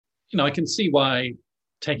I can see why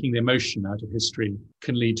taking the emotion out of history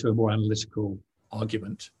can lead to a more analytical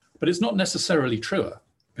argument, but it's not necessarily truer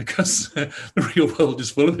because the real world is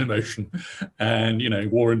full of emotion, and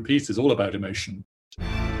War and Peace is all about emotion.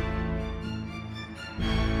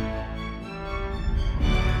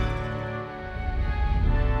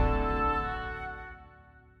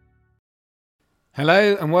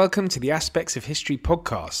 Hello and welcome to the Aspects of History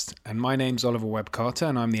podcast, and my name's Oliver Webb-Carter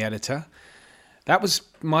and I'm the editor. That was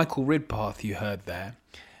Michael Ridpath you heard there,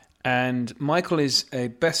 and Michael is a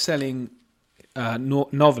best-selling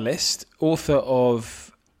novelist, author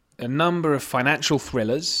of a number of financial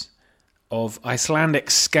thrillers, of Icelandic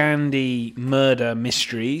Scandi murder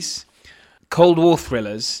mysteries, Cold War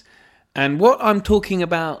thrillers, and what I'm talking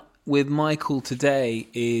about with Michael today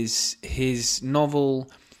is his novel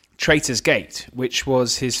Traitor's Gate, which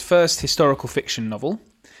was his first historical fiction novel,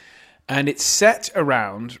 and it's set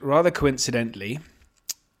around, rather coincidentally,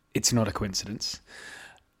 it's not a coincidence,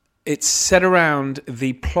 it's set around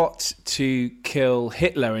the plot to kill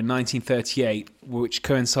Hitler in 1938, which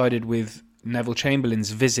coincided with Neville Chamberlain's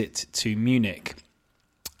visit to Munich.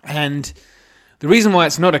 And the reason why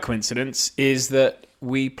it's not a coincidence is that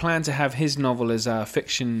we plan to have his novel as our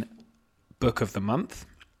fiction book of the month,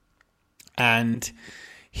 and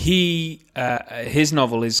his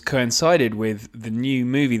novel is coincided with the new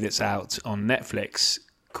movie that's out on Netflix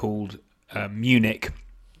called Munich,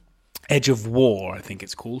 Edge of War, I think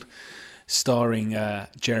it's called, starring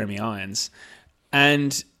Jeremy Irons.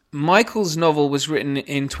 And Michael's novel was written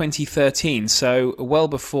in 2013, so well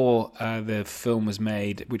before the film was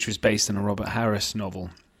made, which was based on a Robert Harris novel.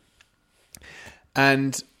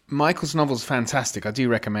 And Michael's novel's fantastic. I do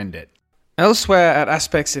recommend it. Elsewhere at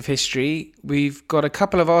Aspects of History, we've got a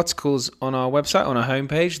couple of articles on our website, on our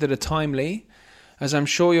homepage, that are timely. As I'm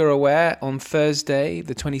sure you're aware, on Thursday,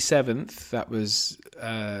 the 27th, that was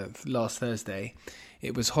last Thursday,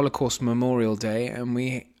 it was Holocaust Memorial Day, and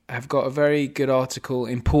we have got a very good article,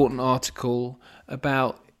 important article,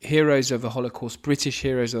 about heroes of the Holocaust, British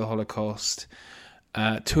heroes of the Holocaust,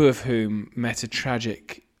 two of whom met a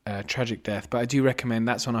tragic death. But I do recommend,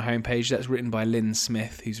 that's on our homepage. That's written by Lynn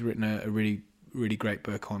Smith, who's written a really, really great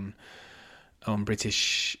book on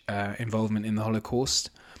British involvement in the Holocaust.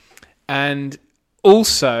 And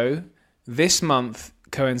also, this month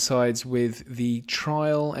coincides with the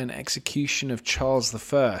trial and execution of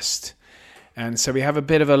Charles I. And so we have a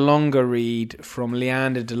bit of a longer read from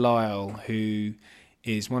Leander Delisle, who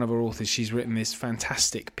is one of our authors. She's written this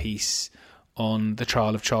fantastic piece on the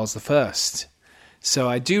trial of Charles I. So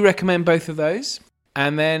I do recommend both of those.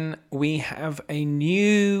 And then we have a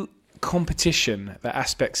new competition that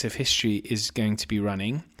Aspects of History is going to be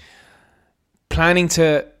running. Planning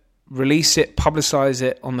to release it, publicise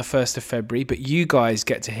it on the 1st of February, but you guys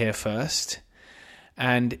get to hear first.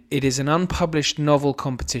 And it is an unpublished novel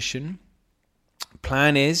competition.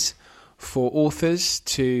 Plan is for authors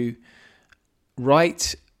to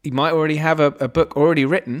write, you might already have a book already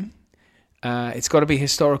written. It's got to be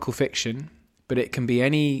historical fiction, but it can be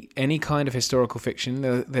any kind of historical fiction.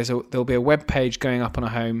 There'll be a web page going up on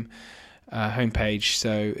a homepage,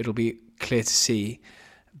 so it'll be clear to see.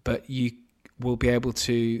 But you will be able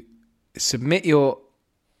to submit your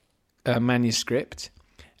manuscript,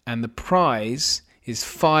 and the prize is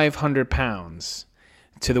 £500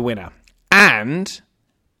 to the winner, and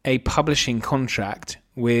a publishing contract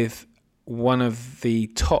with one of the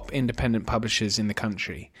top independent publishers in the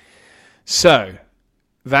country. So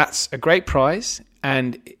that's a great prize,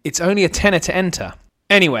 and it's only a tenner to enter.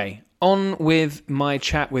 Anyway, on with my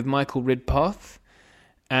chat with Michael Ridpath.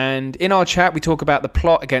 And in our chat, we talk about the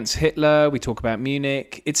plot against Hitler. We talk about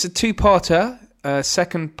Munich. It's a two-parter.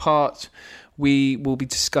 Second part, we will be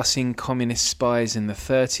discussing communist spies in the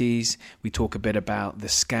 30s. We talk a bit about the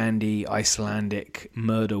Scandi Icelandic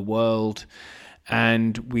murder world.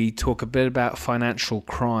 And we talk a bit about financial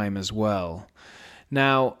crime as well.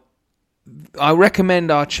 Now, I recommend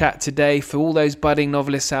our chat today for all those budding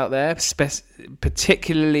novelists out there,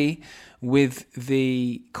 particularly with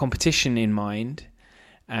the competition in mind.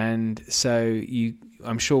 And so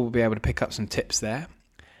I'm sure we'll be able to pick up some tips there.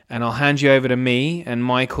 And I'll hand you over to me and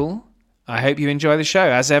Michael. I hope you enjoy the show.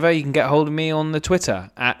 As ever, you can get hold of me on the Twitter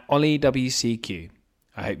at OllieWCQ.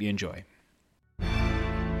 I hope you enjoy.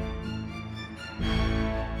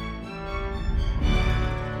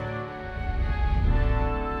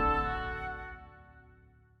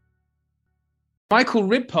 Michael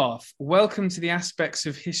Ridpath, welcome to the Aspects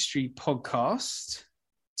of History podcast.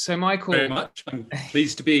 So, Michael, very much. I'm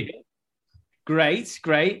pleased to be here. Great.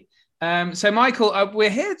 So, Michael, we're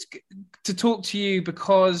here to talk to you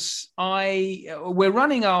because we're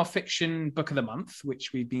running our fiction book of the month,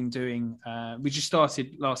 which we've been doing. We just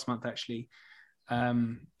started last month, actually.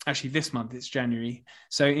 Actually, this month, it's January.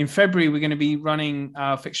 So in February, we're going to be running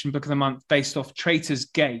our fiction book of the month based off Traitor's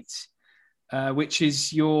Gate, which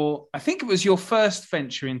is I think it was your first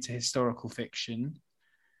venture into historical fiction.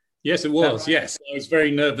 Yes, it was. Right? Yes, I was very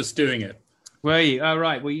nervous doing it. Were you? Oh,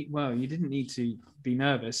 right. Well, you didn't need to be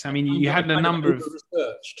nervous. I mean, you had a number of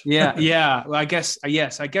researched. Yeah. Well, I guess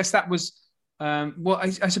that was.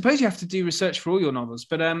 I suppose you have to do research for all your novels,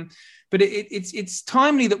 but it's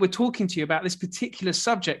timely that we're talking to you about this particular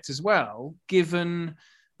subject as well, given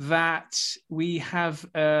that we have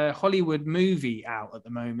a Hollywood movie out at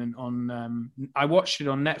the moment on. I watched it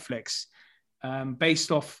on Netflix,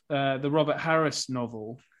 based off the Robert Harris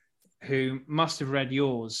novel, who must have read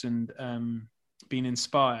yours and been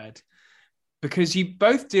inspired, because you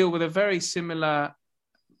both deal with a very similar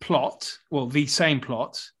plot, well, the same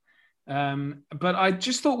plot. But I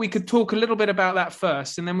just thought we could talk a little bit about that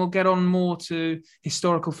first, and then we'll get on more to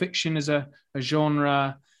historical fiction as a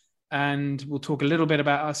genre, and we'll talk a little bit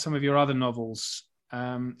about some of your other novels.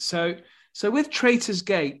 So with Traitor's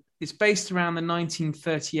Gate, it's based around the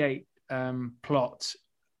 1938 plot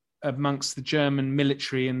amongst the German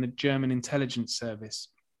military and the German intelligence service.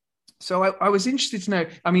 So I was interested to know,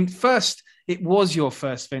 I mean, first, it was your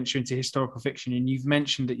first venture into historical fiction, and you've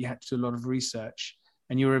mentioned that you had to do a lot of research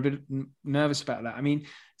and you were a bit nervous about that. I mean,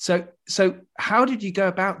 so how did you go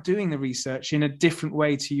about doing the research in a different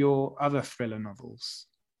way to your other thriller novels?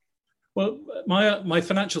 Well, my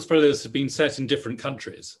financial thrillers have been set in different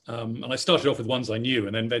countries. And I started off with ones I knew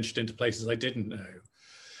and then ventured into places I didn't know.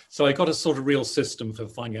 So I got a sort of real system for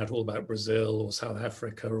finding out all about Brazil or South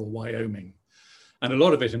Africa or Wyoming. And a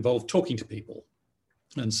lot of it involved talking to people.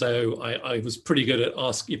 And so I was pretty good at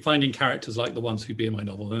finding characters like the ones who'd be in my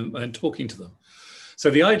novel and talking to them. So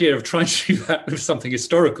the idea of trying to do that with something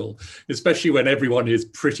historical, especially when everyone is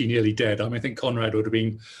pretty nearly dead. I mean, I think Conrad would have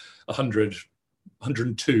been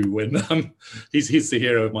 102 when he's the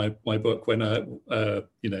hero of my book when,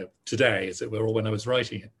 today, as it were, or when I was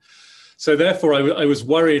writing it. So therefore, I was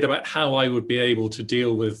worried about how I would be able to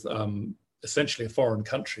deal with essentially a foreign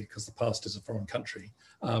country, because the past is a foreign country,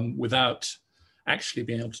 without actually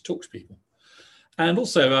being able to talk to people. And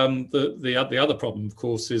also the other problem, of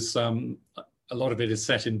course, is a lot of it is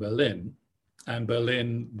set in Berlin, and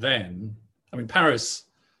Berlin then, I mean, Paris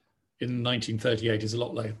in 1938 is a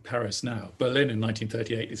lot like Paris now. Berlin in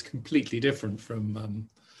 1938 is completely different from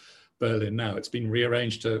Berlin now. It's been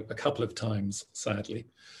rearranged a couple of times, sadly.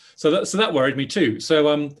 So that worried me too.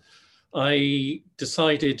 So I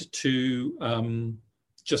decided to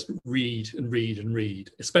just read,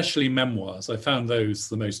 especially memoirs. I found those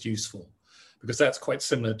the most useful, because that's quite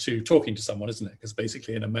similar to talking to someone, isn't it? Because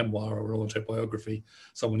basically in a memoir or autobiography,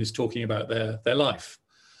 someone is talking about their life.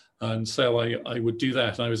 And so I would do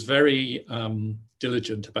that. And I was very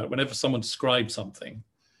diligent about whenever someone described something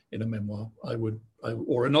in a memoir,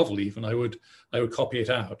 or a novel even, I would copy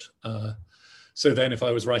it out. So then if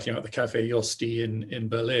I was writing about the Café Josti in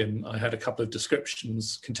Berlin, I had a couple of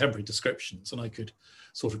descriptions, contemporary descriptions, and I could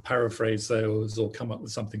sort of paraphrase those or come up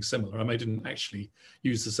with something similar. I didn't actually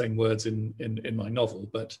use the same words in my novel,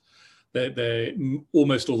 but they're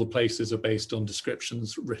almost all the places are based on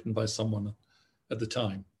descriptions written by someone at the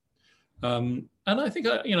time. And I think,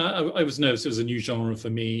 I was nervous. It was a new genre for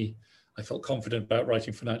me. I felt confident about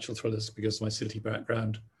writing financial thrillers because of my city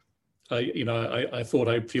background. I thought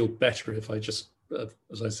I'd feel better if I just,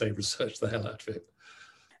 as I say, researched the hell out of it.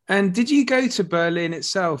 And did you go to Berlin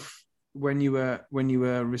itself when you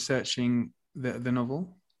were researching the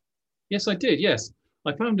novel? Yes, I did. Yes,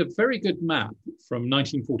 I found a very good map from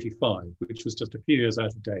 1945, which was just a few years out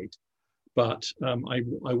of date. But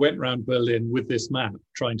I went around Berlin with this map,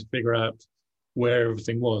 trying to figure out where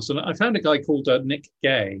everything was. And I found a guy called Nick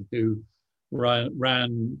Gay, who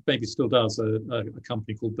ran, maybe still does, a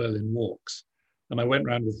company called Berlin Walks. And I went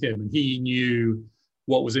around with him, and he knew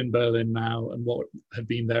what was in Berlin now and what had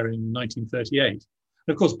been there in 1938.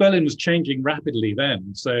 And of course, Berlin was changing rapidly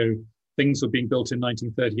then. So things were being built in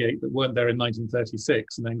 1938 that weren't there in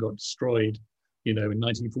 1936 and then got destroyed, in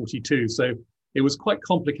 1942. So it was quite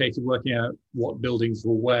complicated working out what buildings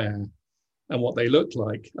were where and what they looked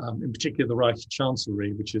like, in particular the Reich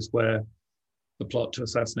Chancellery, which is where the plot to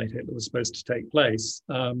assassinate Hitler was supposed to take place.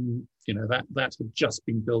 That had just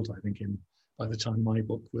been built, I think, by the time my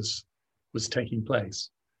book was taking place.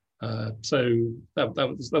 So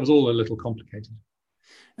that was all a little complicated.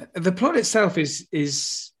 The plot itself is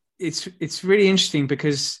it's really interesting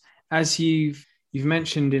because as you've you've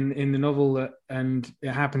mentioned in the novel that, and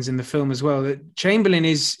it happens in the film as well, that Chamberlain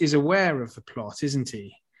is aware of the plot, isn't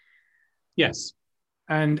he? Yes.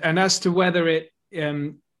 And as to whether it,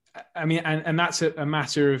 I mean, and that's a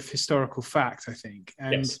matter of historical fact, I think,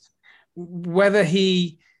 and yes. whether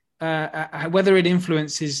he. Whether it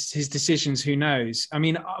influences his decisions, who knows? I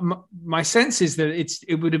mean, my sense is that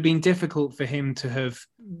it would have been difficult for him to have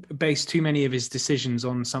based too many of his decisions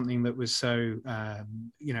on something that was so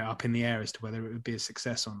up in the air as to whether it would be a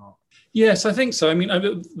success or not. Yes, I think so. I mean,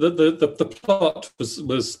 the plot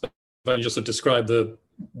was I just to describe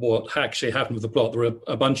what actually happened with the plot. There were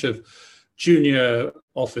a bunch of junior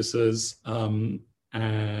officers.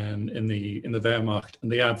 And in the Wehrmacht and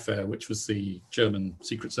the Abwehr, which was the German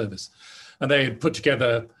Secret Service. And they had put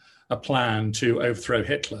together a plan to overthrow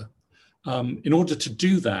Hitler. In order to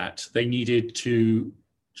do that, they needed to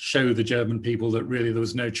show the German people that really there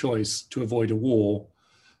was no choice to avoid a war,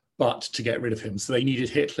 but to get rid of him. So they needed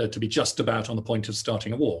Hitler to be just about on the point of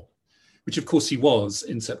starting a war, which of course he was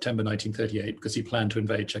in September 1938, because he planned to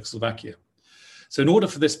invade Czechoslovakia. So in order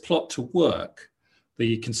for this plot to work,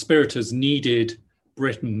 the conspirators needed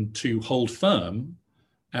Britain to hold firm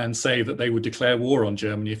and say that they would declare war on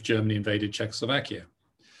Germany if Germany invaded Czechoslovakia.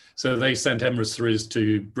 So they sent emissaries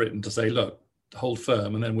to Britain to say, look, hold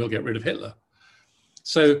firm and then we'll get rid of Hitler.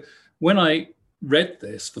 So when I read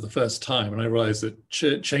this for the first time and I realized that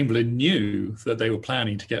Chamberlain knew that they were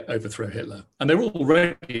planning to overthrow Hitler, and they're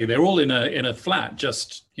all in a flat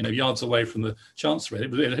just yards away from the Chancellery.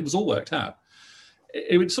 It was all worked out.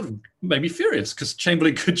 It would sort of made me furious, because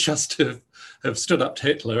Chamberlain could just have stood up to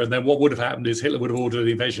Hitler, and then what would have happened is Hitler would have ordered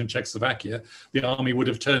the invasion of Czechoslovakia. The army would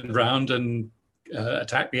have turned around and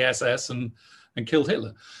attacked the SS and killed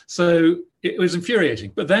Hitler. So it was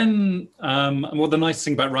infuriating. But then, the nice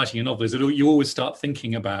thing about writing a novel is that you always start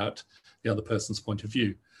thinking about the other person's point of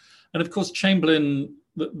view. And of course, Chamberlain,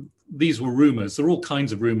 these were rumors. There were all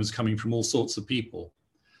kinds of rumors coming from all sorts of people.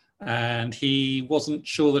 And he wasn't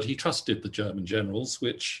sure that he trusted the German generals,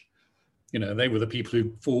 which, they were the people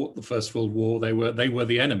who fought the First World War. They were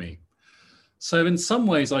the enemy. So in some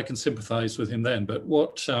ways I can sympathize with him then. But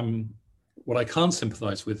what I can't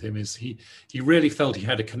sympathize with him is he really felt he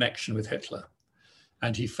had a connection with Hitler.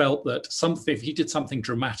 And he felt that if he did something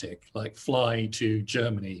dramatic, like fly to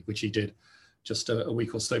Germany, which he did just a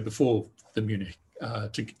week or so before the Munich,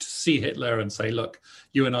 to see Hitler and say, look,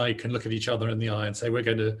 you and I can look at each other in the eye and say, we're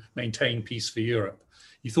going to maintain peace for Europe.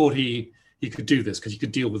 He thought he could do this because he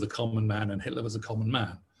could deal with a common man, and Hitler was a common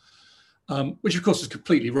man, which of course is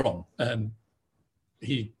completely wrong. And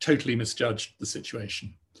he totally misjudged the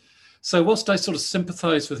situation. So whilst I sort of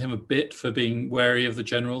sympathize with him a bit for being wary of the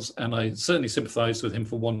generals, and I certainly sympathize with him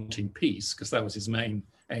for wanting peace, because that was his main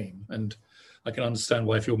aim. And I can understand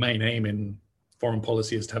why, if your main aim in foreign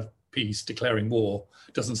policy is to have peace, declaring war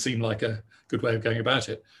doesn't seem like a good way of going about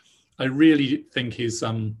it. I really think he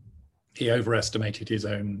overestimated his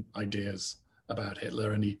own ideas about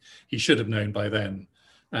Hitler, and he should have known by then,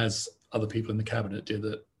 as other people in the cabinet did,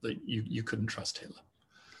 that you couldn't trust Hitler.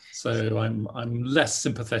 So I'm less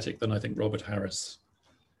sympathetic than I think Robert Harris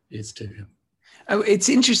is to him. Oh, it's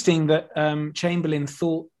interesting that Chamberlain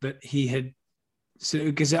thought that he had,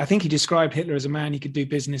 because I think he described Hitler as a man he could do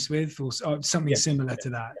business with, or something similar to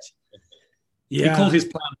that. Yeah. He called his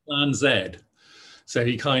Plan Z. So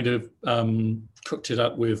he kind of cooked it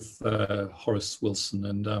up with Horace Wilson,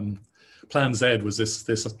 and Plan Z was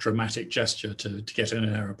this dramatic gesture to get in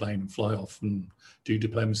an aeroplane and fly off and do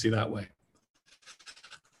diplomacy that way.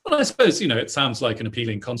 Well, I suppose, it sounds like an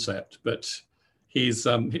appealing concept, but his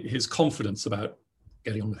confidence about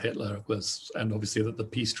getting on with Hitler was, and obviously that the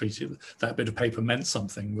peace treaty, that bit of paper meant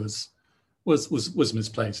something, was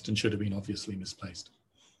misplaced, and should have been obviously misplaced.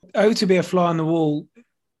 Oh, to be a fly on the wall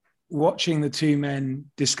watching the two men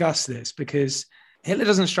discuss this, because Hitler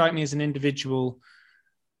doesn't strike me as an individual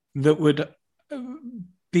that would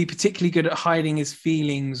be particularly good at hiding his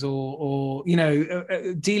feelings or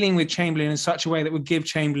dealing with Chamberlain in such a way that would give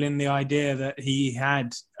Chamberlain the idea that he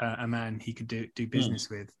had a man he could do business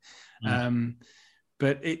with.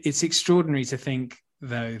 But it's extraordinary to think,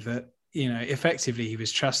 though, that, effectively he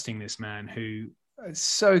was trusting this man who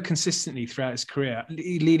so consistently throughout his career,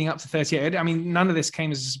 leading up to 38. I mean, none of this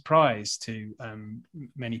came as a surprise to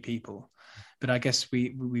many people, but I guess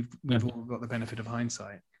we've all got the benefit of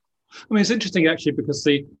hindsight. I mean, it's interesting actually, because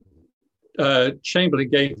the Chamberlain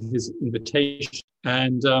gave his invitation,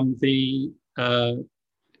 and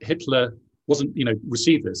Hitler wasn't,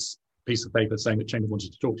 received this piece of paper saying that Chamberlain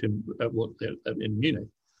wanted to talk to him in Munich,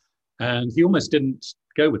 and he almost didn't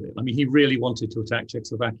go with it. I mean, he really wanted to attack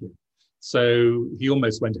Czechoslovakia. So he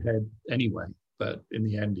almost went ahead anyway. but in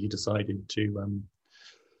the end, he decided to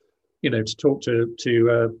talk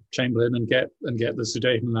to Chamberlain and get the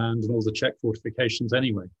Sudetenland and all the Czech fortifications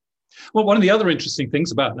anyway. Well, one of the other interesting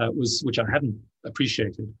things about that was, which I hadn't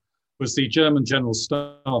appreciated, was the German General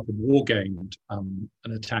Staff had war-gamed an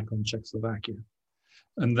attack on Czechoslovakia.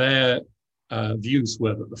 And their views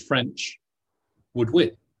were that the French would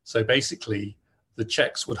win. So basically, the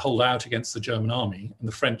Czechs would hold out against the German army, and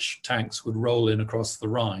the French tanks would roll in across the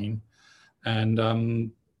Rhine, and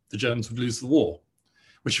the Germans would lose the war,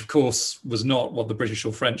 which, of course, was not what the British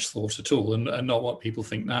or French thought at all, and not what people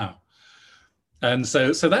think now. And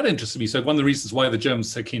so that interested me. So one of the reasons why the Germans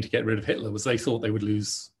were so keen to get rid of Hitler was they thought they would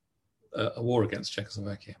lose a war against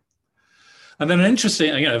Czechoslovakia. And then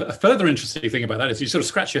a further interesting thing about that is you sort of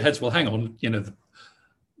scratch your heads, well, hang on,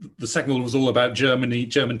 the Second World War was all about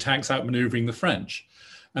German tanks outmaneuvering the French.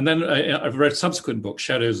 And then I've read subsequent books,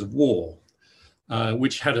 Shadows of War,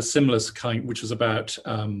 which had a similar kind, which was about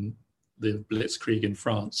the Blitzkrieg in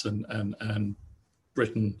France and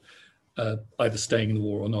Britain either staying in the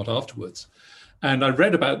war or not afterwards. And I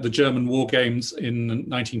read about the German war games in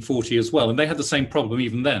 1940 as well, and they had the same problem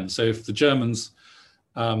even then. So if the Germans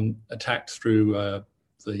attacked through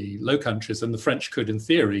the Low Countries, then the French could, in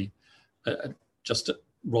theory, just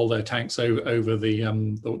roll their tanks over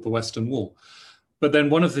the Western Wall. But then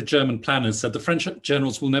one of the German planners said the French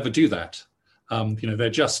generals will never do that.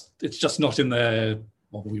 It's just not in their,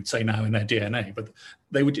 what we would say now, in their DNA. But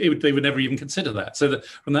they would never even consider that. So that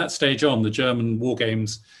from that stage on, the German war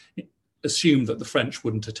games assumed that the French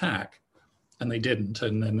wouldn't attack, and they didn't.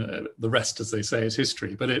 And then the rest, as they say, is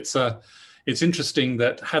history. But it's interesting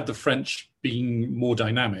that had the French been more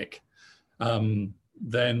dynamic, then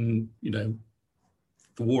the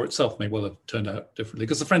war itself may well have turned out differently,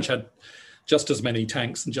 because the French had just as many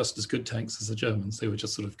tanks and just as good tanks as the Germans. They were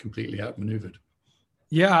just sort of completely outmaneuvered.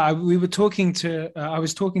 Yeah, I was talking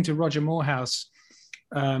to Roger Morehouse,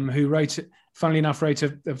 who funnily enough, wrote a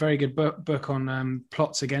very good book on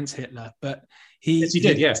plots against Hitler. But he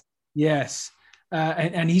did, yes. Yes.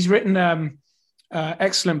 And he's written an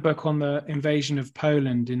excellent book on the invasion of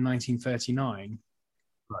Poland in 1939.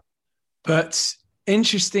 Right. But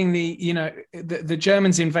interestingly, the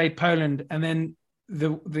Germans invade Poland, and then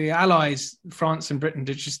the Allies, France and Britain,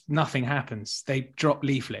 just nothing happens. They drop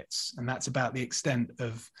leaflets, and that's about the extent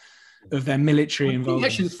of their military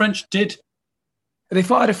involvement. Actually, the French did. They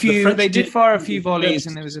fired a few. They did fire a few volleys,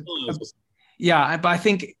 and there was but I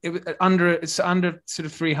think it was under sort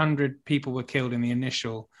of 300 people were killed in the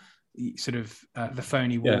initial sort of the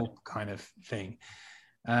phony war kind of thing.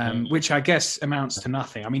 Which I guess amounts to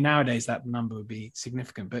nothing. I mean, nowadays that number would be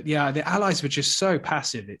significant, but yeah, the Allies were just so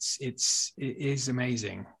passive. It is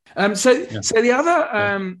amazing. So the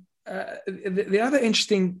other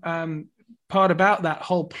interesting part about that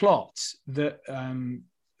whole plot that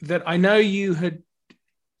I know you had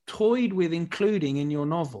toyed with including in your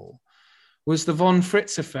novel was the von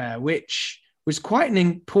Fritz affair, which was quite an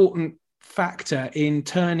important factor in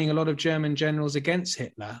turning a lot of German generals against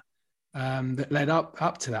Hitler. That led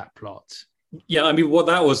up to that plot. Yeah, I mean, what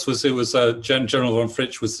that was General von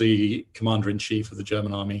Fritz was the commander-in-chief of the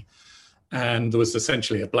German army, and there was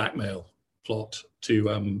essentially a blackmail plot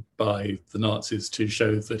to by the Nazis to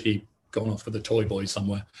show that he'd gone off with a toy boy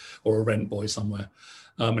somewhere or a rent boy somewhere.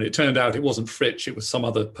 And it turned out it wasn't Fritz, it was some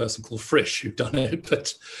other person called Frisch who'd done it.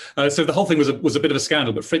 But so the whole thing was a bit of a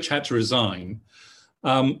scandal, but Fritz had to resign.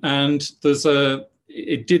 And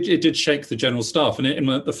it did shake the general staff. And in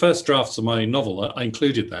the first drafts of my novel, I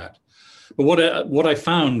included that. But what I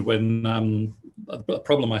found when a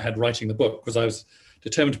problem I had writing the book was I was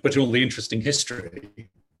determined to put in all the interesting history,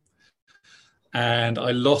 and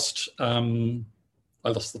I lost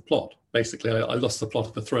the plot. Basically, I lost the plot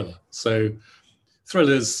of the thriller. So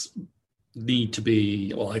thrillers need to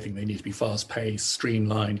be, I think they need to be fast-paced,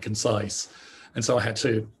 streamlined, concise. And so I had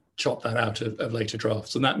to chop that out of later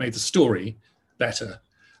drafts. And that made the story better,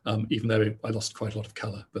 even though I lost quite a lot of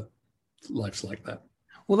colour. But life's like that.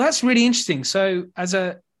 Well, that's really interesting. So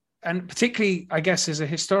and particularly, I guess, as a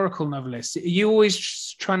historical novelist, are you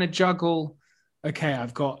always trying to juggle, okay,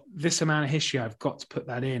 I've got this amount of history, I've got to put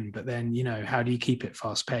that in, but then, how do you keep it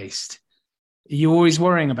fast-paced? Are you always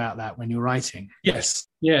worrying about that when you're writing? Yes.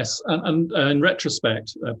 And in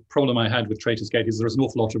retrospect, a problem I had with Traitor's Gate is there's an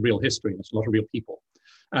awful lot of real history, there's a lot of real people.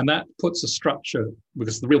 And that puts a structure,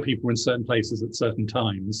 because the real people were in certain places at certain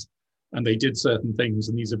times, and they did certain things,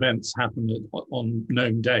 and these events happened on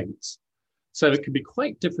known dates. So it can be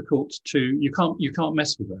quite difficult you can't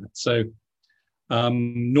mess with that. So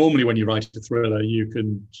normally when you write a thriller, you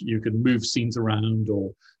can move scenes around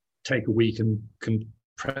or take a week and can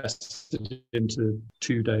press it into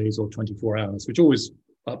 2 days or 24 hours, which always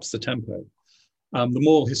ups the tempo. The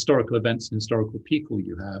more historical events and historical people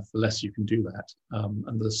you have, the less you can do that.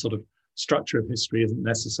 And the sort of structure of history isn't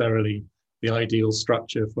necessarily the ideal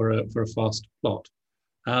structure for a fast plot.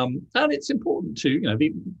 And it's important to,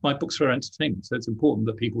 my books are entertainment, so it's important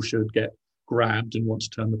that people should get grabbed and want to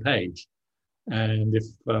turn the page. And if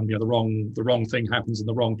the wrong thing happens in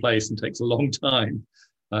the wrong place and takes a long time,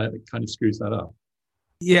 it kind of screws that up.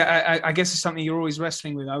 Yeah, I guess it's something you're always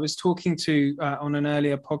wrestling with. I was talking to on an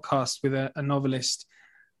earlier podcast with a novelist,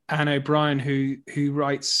 Anne O'Brien, who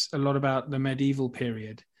writes a lot about the medieval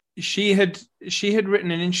period. She had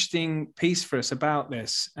written an interesting piece for us about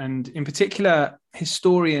this, and in particular,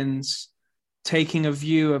 historians taking a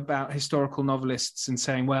view about historical novelists and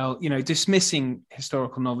saying, well, dismissing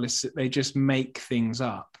historical novelists, that they just make things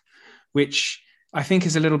up, which I think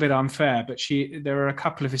is a little bit unfair. But there are a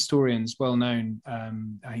couple of historians well known,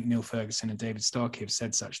 I think Neil Ferguson and David Starkey, have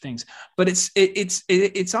said such things. But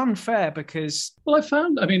it's unfair because, well,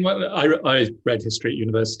 I read history at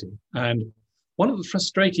university, and one of the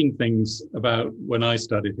frustrating things about when I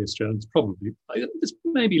studied history, and it's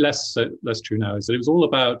maybe less true now, is that it was all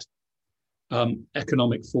about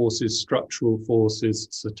economic forces, structural forces,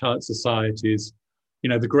 societies.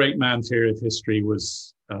 The great man theory of history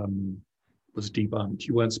was debunked.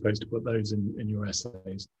 You weren't supposed to put those in your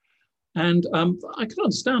essays. And I can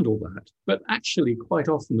understand all that. But actually, quite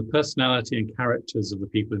often, the personality and characters of the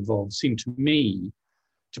people involved seem to me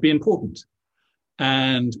to be important,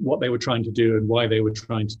 and what they were trying to do and why they were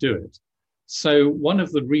trying to do it. So one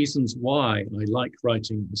of the reasons why I like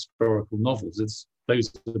writing historical novels is they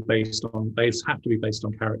have to be based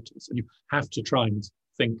on characters. And you have to try and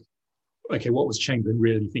think, okay, what was Chamberlain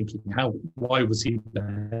really thinking? Why was he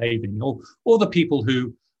behaving? Or the people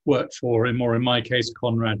who worked for him, or in my case,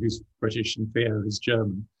 Conrad, who's British, and Theo, who's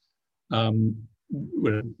German,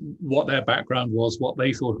 what their background was, what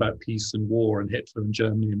they thought about peace and war and Hitler and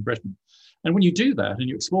Germany and Britain. And when you do that and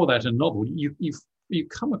you explore that in a novel, you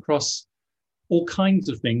come across all kinds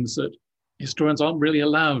of things that historians aren't really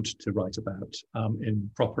allowed to write about in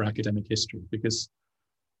proper academic history, because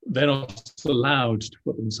they're not allowed to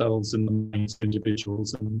put themselves in the minds of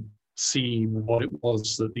individuals and see what it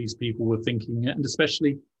was that these people were thinking and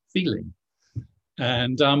especially feeling.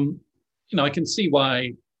 And, I can see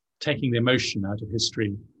why taking the emotion out of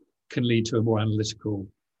history can lead to a more analytical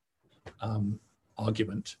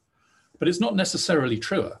argument. But it's not necessarily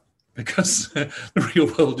truer, because the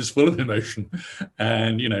real world is full of emotion.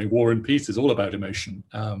 And, War and Peace is all about emotion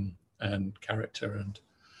and character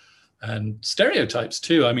and stereotypes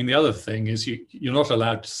too. I mean, the other thing is you're not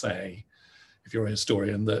allowed to say, if you're a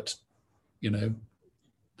historian, that,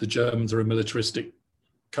 the Germans are a militaristic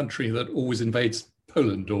country that always invades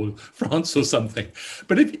Poland or France or something.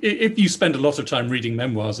 But if you spend a lot of time reading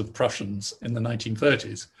memoirs of Prussians in the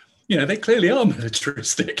 1930s, they clearly are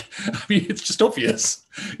militaristic. I mean, it's just obvious.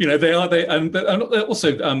 They are. And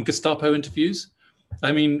also Gestapo interviews.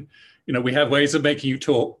 I mean, we have ways of making you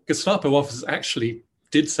talk. Gestapo officers actually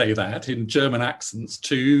did say that in German accents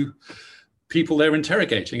to people they're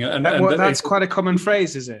interrogating. And that's quite a common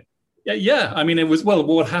phrase, is it? Yeah. I mean, it was, well,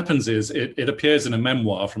 what happens is it appears in a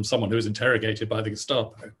memoir from someone who was interrogated by the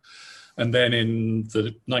Gestapo. And then in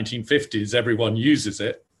the 1950s, everyone uses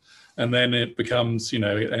it. And then it becomes,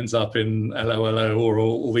 it ends up in LOLO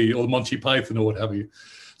or Monty Python or what have you.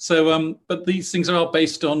 So, but these things are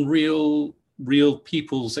based on real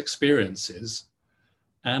people's experiences.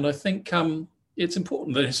 And I think it's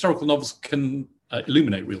important that historical novels can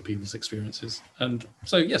illuminate real people's experiences. And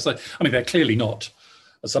so, yes, I mean, they're clearly not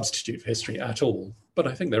a substitute for history at all, but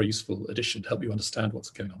I think they're a useful addition to help you understand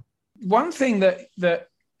what's going on. One thing that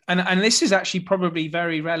and this is actually probably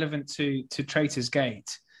very relevant to Traitor's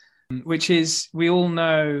Gate, which is we all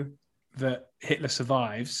know that Hitler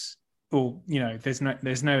survives, or there's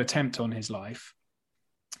no attempt on his life,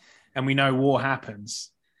 and we know war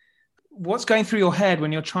happens. What's going through your head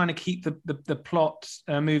when you're trying to keep the plot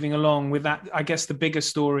moving along with that? I guess the bigger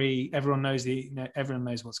story, everyone knows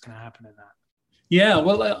what's going to happen in that. Yeah,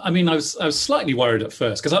 well, I mean, I was slightly worried at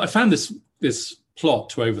first because I found this plot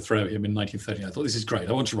to overthrow him in 1930. I thought, this is great.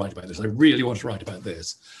 I want to write about this. I really want to write about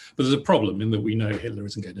this. But there's a problem in that we know Hitler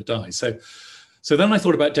isn't going to die. So then I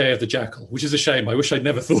thought about Day of the Jackal, which is a shame. I wish I'd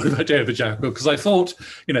never thought about Day of the Jackal, because I thought,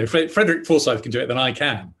 Frederick Forsyth can do it, then I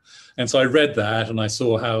can. And so I read that and I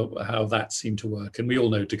saw how that seemed to work. And we all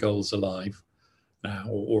know de Gaulle's alive now,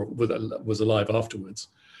 or was alive afterwards.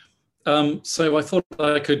 So I thought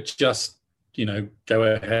I could just, go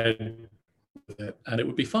ahead with it and it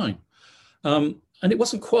would be fine. And it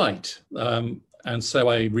wasn't quite. And so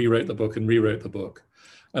I rewrote the book.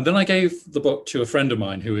 And then I gave the book to a friend of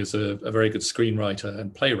mine who is a very good screenwriter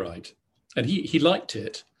and playwright. And he liked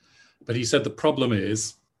it, but he said the problem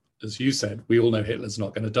is, as you said, we all know Hitler's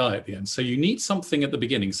not going to die at the end. So you need something at the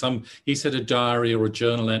beginning, he said a diary or a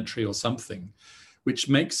journal entry or something, which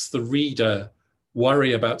makes the reader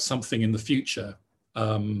worry about something in the future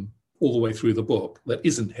all the way through the book that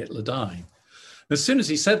isn't Hitler dying. And as soon as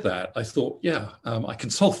he said that, I thought, yeah, I can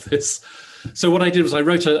solve this. So what I did was I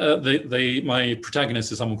wrote my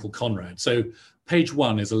protagonist is someone called Conrad. So page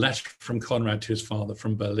 1 is a letter from Conrad to his father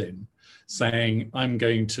from Berlin saying, I'm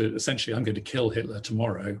going to kill Hitler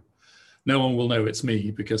tomorrow. No one will know it's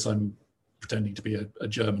me because I'm pretending to be a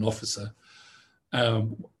German officer.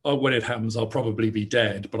 When it happens, I'll probably be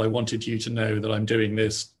dead, but I wanted you to know that I'm doing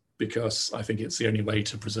this because I think it's the only way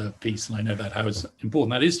to preserve peace. And I know how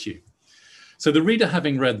important that is to you. So the reader,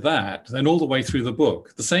 having read that, then all the way through the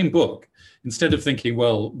book, the same book, instead of thinking,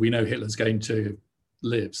 well, we know Hitler's going to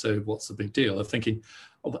live, so what's the big deal? Of thinking,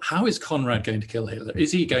 oh, how is Conrad going to kill Hitler?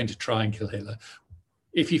 Is he going to try and kill Hitler?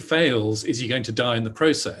 If he fails, is he going to die in the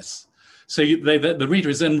process? So the reader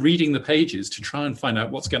is then reading the pages to try and find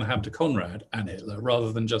out what's going to happen to Conrad and Hitler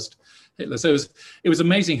rather than just Hitler. So it was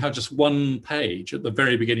amazing how just one page at the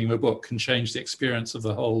very beginning of a book can change the experience of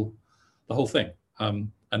the whole thing.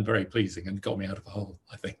 And very pleasing and got me out of a hole,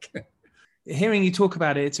 I think. Hearing you talk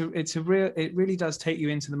about it, it really does take you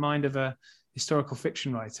into the mind of a historical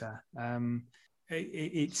fiction writer. Yeah,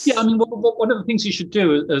 I mean, one of the things you should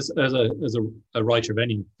do as a writer of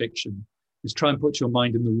any fiction is try and put your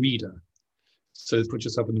mind in the reader. So put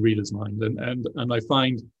yourself in the reader's mind. And I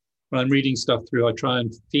find when I'm reading stuff through, I try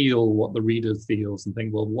and feel what the reader feels and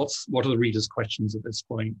think, well, what are the reader's questions at this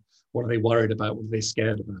point? What are they worried about? What are they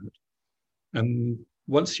scared about? And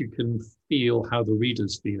once you can feel how the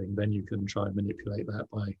reader's feeling, then you can try and manipulate that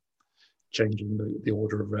by changing the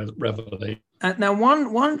order of revelation. Now,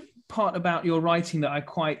 one part about your writing that I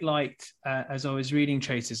quite liked as I was reading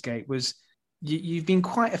Traitor's Gate was you've been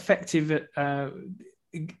quite effective at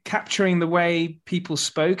capturing the way people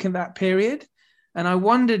spoke in that period. And I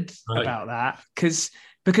wondered about that because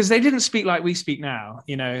they didn't speak like we speak now.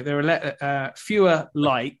 You know, there are fewer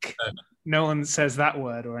like. No one says that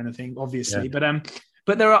word or anything, obviously. Yeah.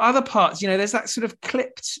 But there are other parts, you know, there's that sort of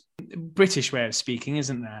clipped British way of speaking,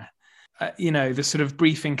 isn't there? The sort of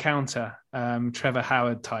brief encounter, Trevor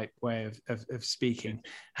Howard type way of speaking.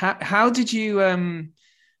 How did you,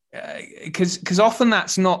 because often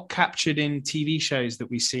that's not captured in TV shows that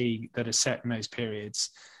we see that are set in those periods.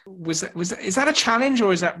 Is that a challenge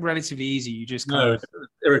or is that relatively easy? You just it's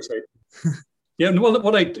irritating. Yeah, well,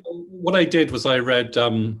 what I did was I read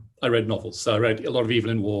novels. So I read a lot of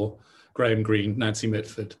Evelyn Waugh, Graham Greene, Nancy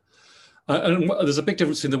Mitford. And there's a big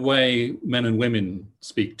difference in the way men and women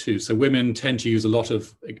speak too. So women tend to use a lot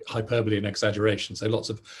of hyperbole and exaggeration. So lots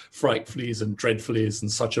of frightfulies and dreadfulies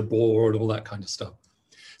and such a bore and all that kind of stuff.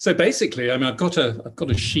 So basically, I mean, I've got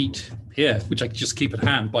a sheet here, which I just keep at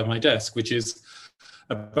hand by my desk, which is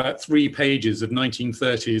about 3 pages of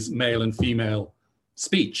 1930s male and female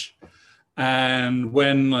speech. And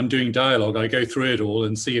when I'm doing dialogue, I go through it all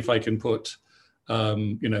and see if I can put,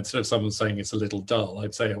 instead of someone saying it's a little dull,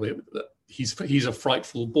 I'd say he's a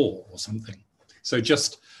frightful bore or something. So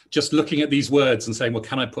just looking at these words and saying, well,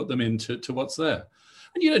 can I put them into what's there?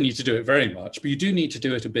 And you don't need to do it very much, but you do need to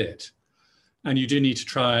do it a bit. And you do need to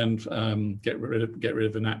try and get rid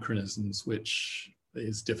of anachronisms, which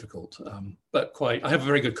is difficult. But I have a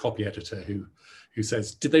very good copy editor who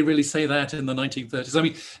says, did they really say that in the 1930s? I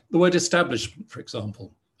mean, the word establishment, for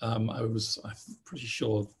example, I'm pretty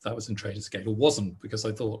sure that was in Traitor's Gate, or wasn't, because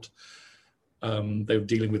I thought they were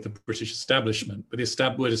dealing with the British establishment. But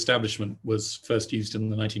the word establishment was first used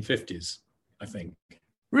in the 1950s, I think.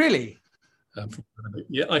 Really?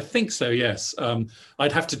 Yeah, I think so, yes.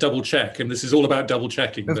 I'd have to double check, and this is all about double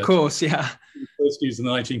checking. Of course, yeah. First used in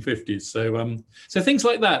the 1950s. So things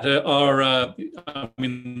like that are, I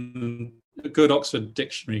mean, a good Oxford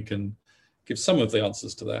dictionary can give some of the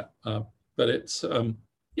answers to that. But it's fun.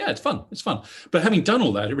 It's fun. But having done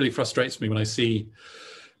all that, it really frustrates me when I see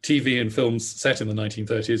TV and films set in the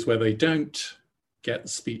 1930s where they don't get the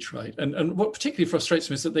speech right. And what particularly frustrates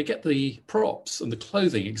me is that they get the props and the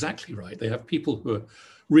clothing exactly right. They have people who are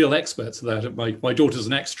real experts at that. My daughter's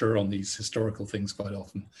an extra on these historical things quite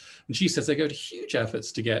often. And she says they go to huge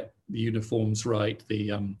efforts to get the uniforms right,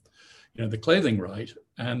 the clothing right.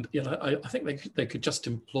 And I think they could just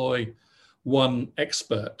employ one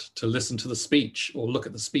expert to listen to the speech or look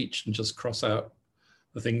at the speech and just cross out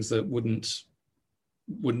the things that wouldn't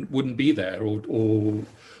be there, or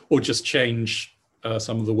just change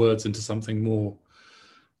some of the words into something more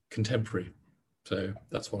contemporary. So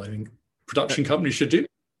that's what I think production companies should do.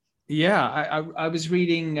 Yeah, I was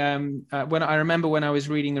reading when I was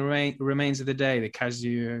reading the Remains of the Day, the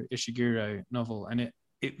Kazuo Ishiguro novel, and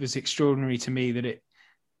it was extraordinary to me that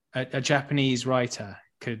a Japanese writer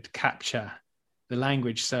could capture the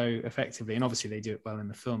language so effectively, and obviously they do it well in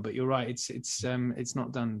the film. But you're right, it's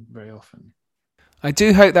not done very often. I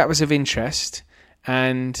do hope that was of interest,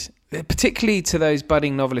 and particularly to those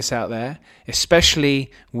budding novelists out there,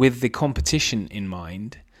 especially with the competition in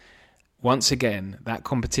mind. Once again, that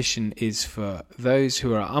competition is for those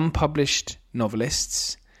who are unpublished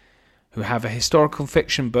novelists who have a historical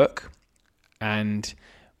fiction book and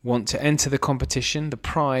want to enter the competition. The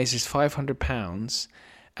prize is £500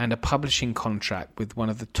 and a publishing contract with one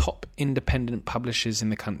of the top independent publishers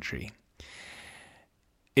in the country.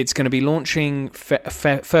 It's going to be launching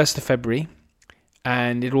 1st of February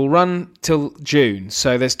and it will run till June.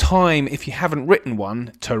 So there's time, if you haven't written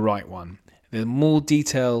one, to write one. There's more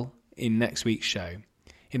detail in next week's show.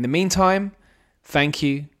 In the meantime, thank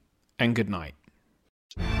you and good night.